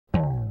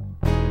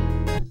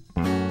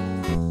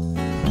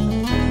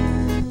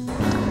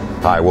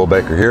Hi, Will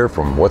Baker here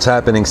from What's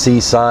Happening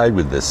Seaside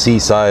with the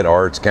Seaside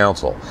Arts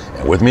Council.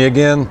 And with me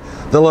again,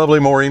 the lovely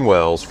Maureen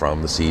Wells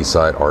from the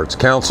Seaside Arts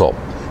Council.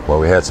 Well,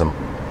 we had some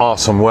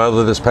awesome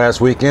weather this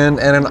past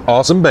weekend and an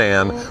awesome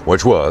band,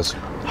 which was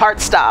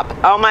Heartstop.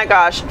 Oh my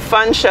gosh,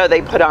 fun show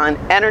they put on.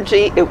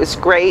 Energy, it was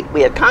great.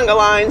 We had conga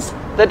lines,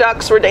 the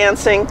ducks were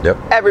dancing. Yep.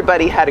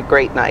 Everybody had a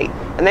great night.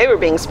 And they were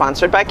being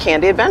sponsored by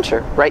Candy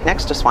Adventure, right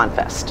next to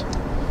Swanfest.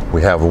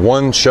 We have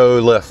one show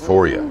left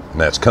for you, and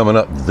that's coming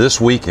up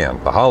this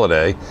weekend, the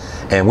holiday,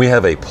 and we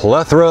have a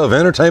plethora of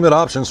entertainment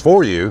options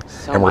for you,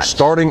 and we're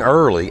starting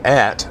early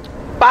at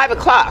 5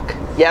 o'clock.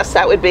 Yes,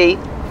 that would be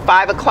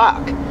 5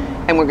 o'clock.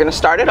 And we're going to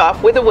start it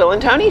off with the Will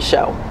and Tony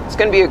show. It's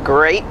going to be a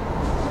great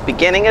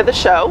beginning of the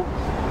show,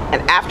 and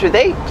after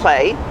they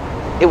play,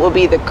 it will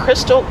be the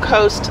Crystal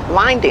Coast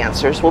line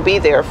dancers will be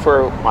there for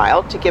a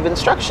while to give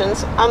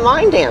instructions on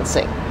line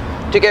dancing,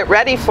 to get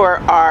ready for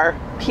our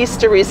Piece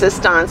de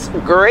Resistance,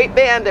 great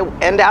band to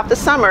end out the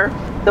summer,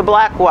 the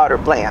Blackwater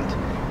Band.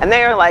 And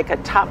they are like a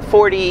top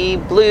 40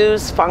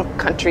 blues, funk,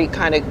 country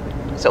kind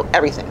of, so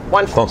everything.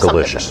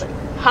 Funkalicious.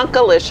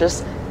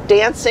 Hunkalicious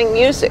dancing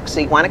music. So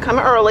you want to come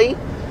early,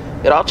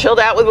 get all chilled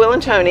out with Will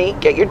and Tony,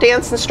 get your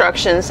dance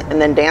instructions, and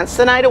then dance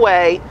the night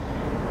away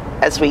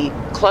as we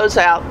close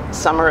out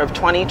summer of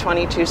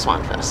 2022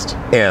 Swanfest.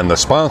 And the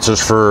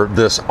sponsors for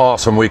this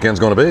awesome weekend is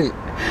going to be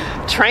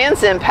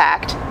Trans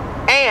Impact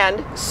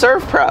and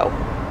Serve Pro.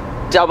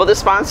 Double the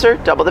sponsor,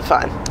 double the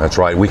fun. That's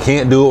right. We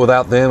can't do it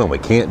without them, and we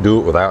can't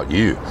do it without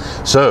you.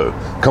 So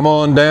come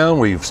on down.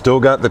 We've still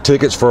got the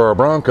tickets for our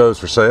Broncos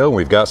for sale, and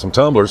we've got some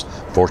tumblers.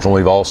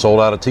 Fortunately, we've all sold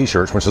out of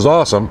t-shirts, which is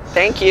awesome.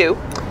 Thank you.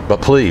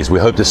 But please, we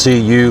hope to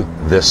see you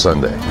this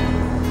Sunday.